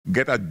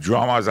get a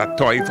drum as a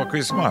toy for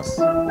Christmas.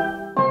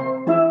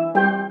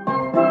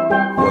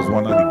 Was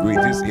one of the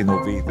greatest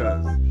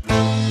innovators.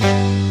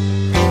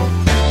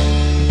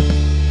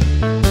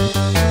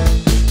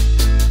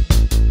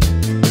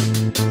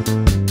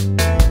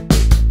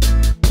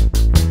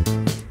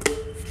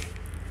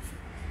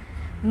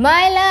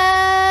 My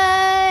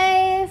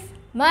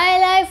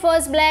life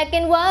was black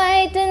and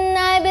white, and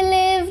I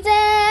believed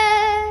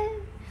it.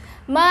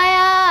 My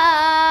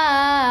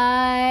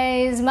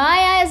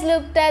eyes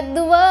looked at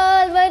the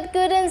world but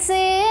couldn't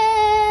see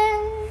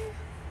it.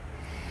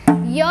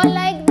 You're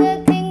like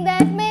the thing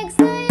that makes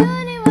the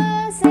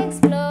universe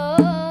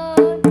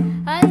explode,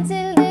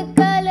 until the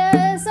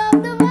colors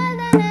of the world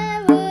I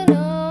never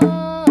know.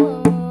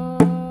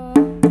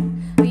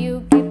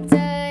 You keep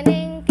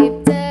turning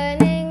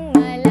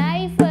my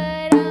life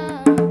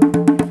around.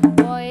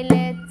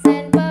 Violets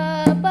and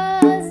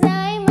purples,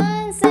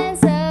 diamonds and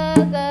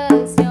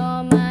circles,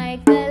 you're my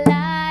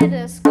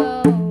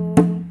kaleidoscope.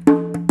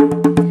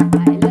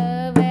 I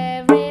love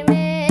every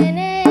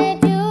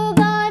minute you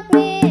got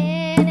me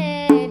in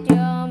it.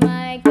 You're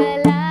my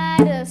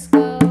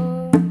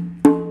kaleidoscope.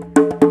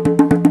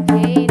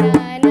 Hey na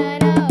na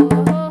na,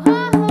 oh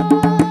ho ho.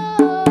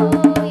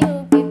 You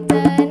keep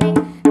turning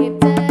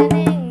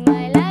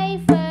my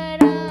life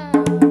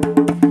around.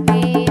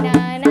 Hey na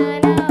na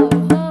na,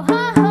 oh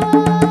ho ho.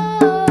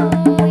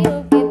 You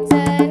keep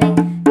turning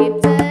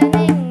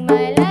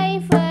my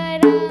life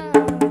around.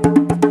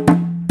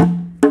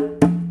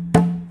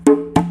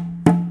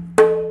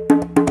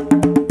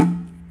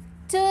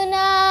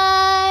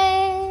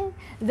 Tonight,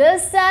 the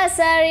stars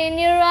are in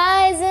your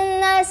eyes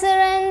and I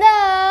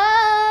surrender.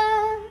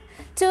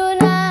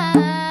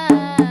 Tonight,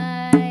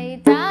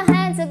 our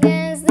hands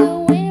against the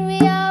wind, we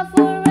are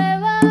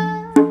forever.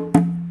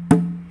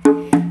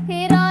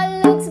 It all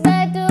looks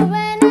better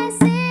when I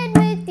sit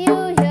with you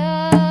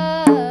here.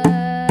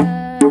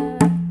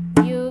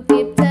 You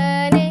keep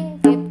turning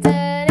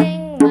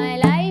my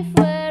life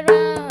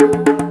around.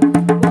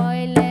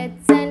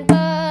 Violets and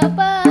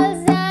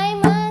purples,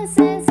 diamonds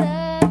and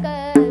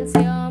circles,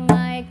 you're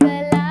my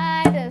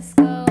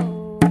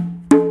kaleidoscope.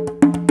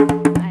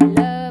 I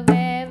love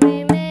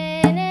every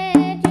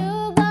minute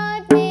you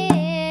got me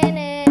in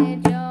it.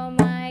 You're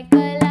my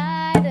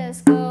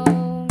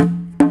kaleidoscope.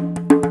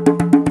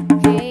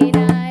 Hey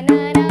na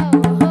na na,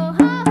 oh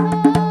ho ho.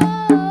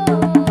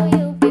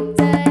 You keep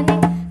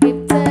turning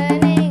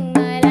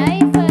my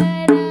life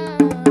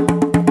around.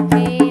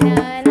 Hey na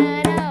na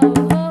na,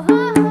 oh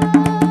ho ho.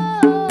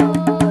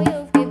 You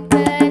keep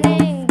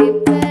turning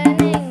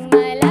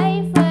my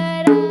life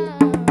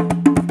around.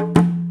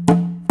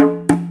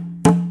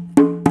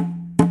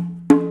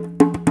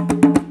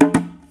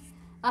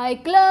 I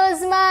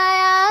close my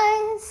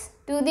eyes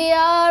to the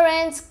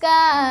orange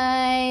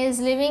skies,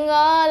 living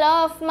all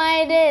of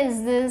my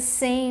days the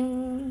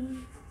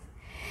same.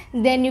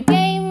 Then you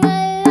came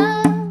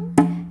along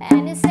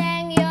and you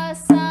sang your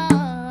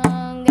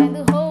song, and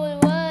the whole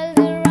world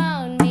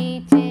around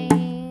me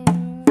changed.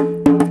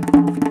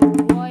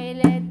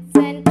 Violets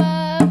and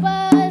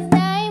purples,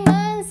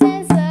 diamonds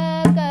and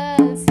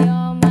circles,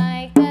 you're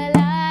my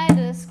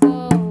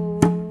kaleidoscope.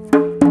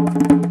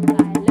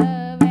 I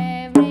love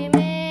every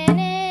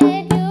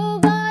minute you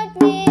got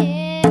me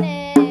in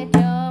it.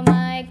 You're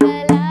my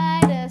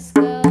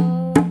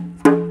kaleidoscope.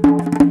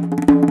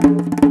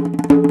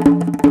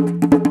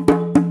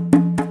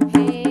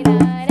 Hey na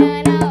na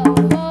na,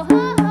 oh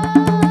ho ho.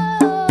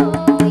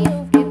 You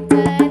keep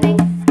turning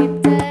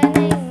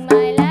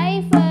my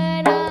life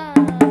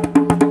around.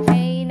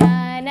 Hey na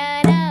na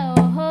na,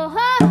 oh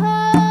ho ho.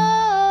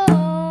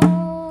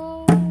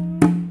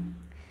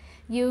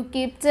 You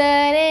keep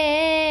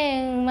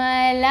turning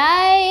my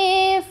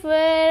life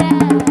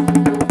around.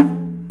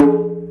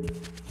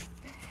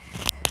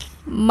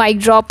 Mic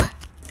drop.